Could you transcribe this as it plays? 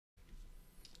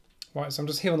Right, so I'm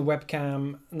just here on the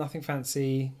webcam, nothing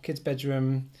fancy, kid's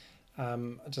bedroom,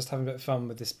 just having a bit of fun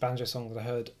with this banjo song that I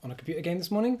heard on a computer game this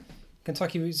morning,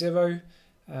 Kentucky Route Zero.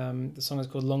 The song is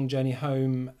called Long Journey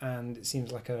Home, and it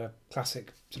seems like a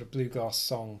classic sort of bluegrass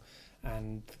song,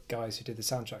 and the guys who did the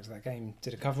soundtrack to that game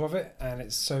did a cover of it, and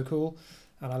it's so cool,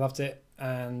 and I loved it.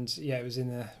 And yeah, it was in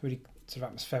a really sort of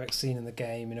atmospheric scene in the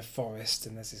game in a forest,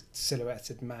 and there's this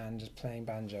silhouetted man just playing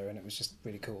banjo, and it was just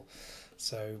really cool.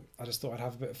 So I just thought I'd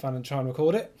have a bit of fun and try and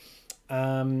record it.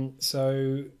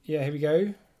 So yeah, here we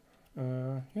go.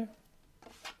 Yeah.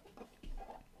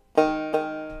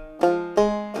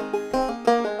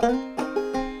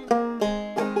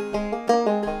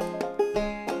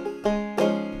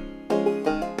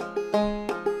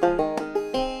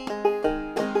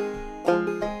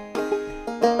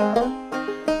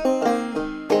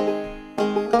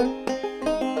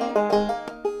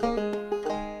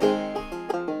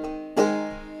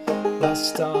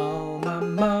 Lost all my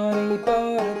money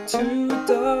but a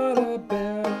 $2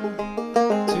 bill.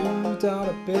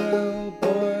 $2 bill,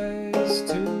 boys,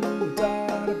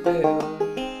 $2 bill.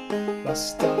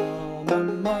 Lost all my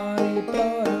money but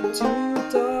a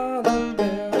 $2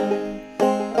 bill.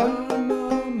 I'm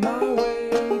on my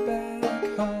way back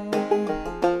home.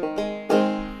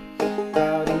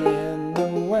 Cloudy in the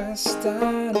west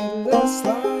and it looks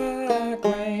like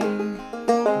rain.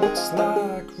 Looks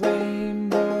like rain,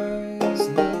 boys,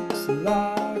 looks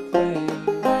like rain.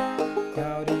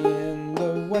 Cloudy in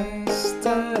the west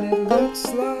and it looks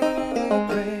like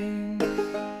rain.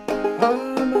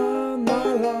 I'm on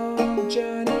my long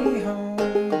journey home.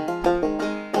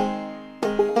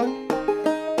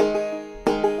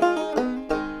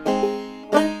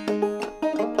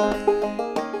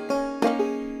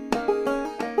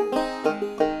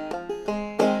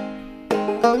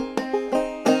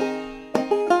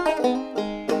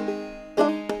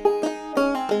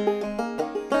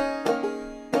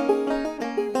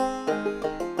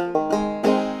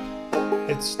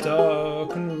 It's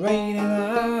dark and raining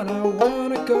and I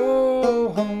wanna go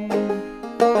home.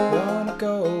 Wanna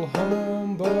go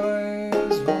home,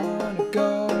 boys, wanna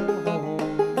go home.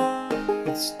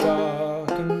 It's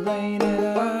dark and raining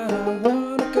and I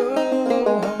wanna go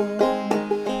home.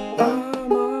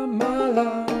 I'm on my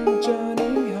long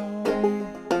journey home.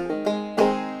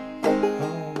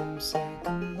 Homesick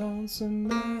and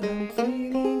lonesome and I'm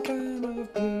feeling kind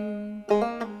of blue.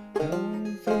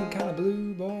 I'm feeling kind of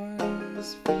blue,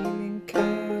 boys, feeling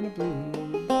kind of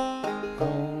blue.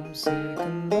 Homesick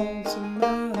and lonesome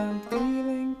and I'm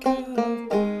feeling kind of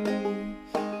blue.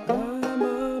 I'm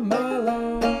on my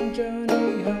long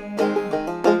journey home.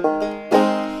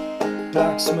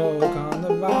 Black smoke on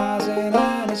the rising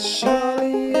and it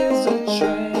surely is a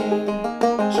train.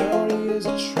 Surely is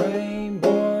a train,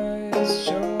 boys,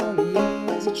 surely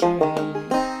is a train.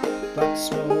 Black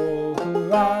smoke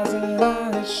rising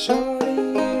and it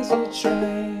surely is a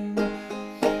train.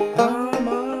 I'm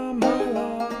on my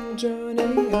long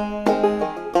journey home.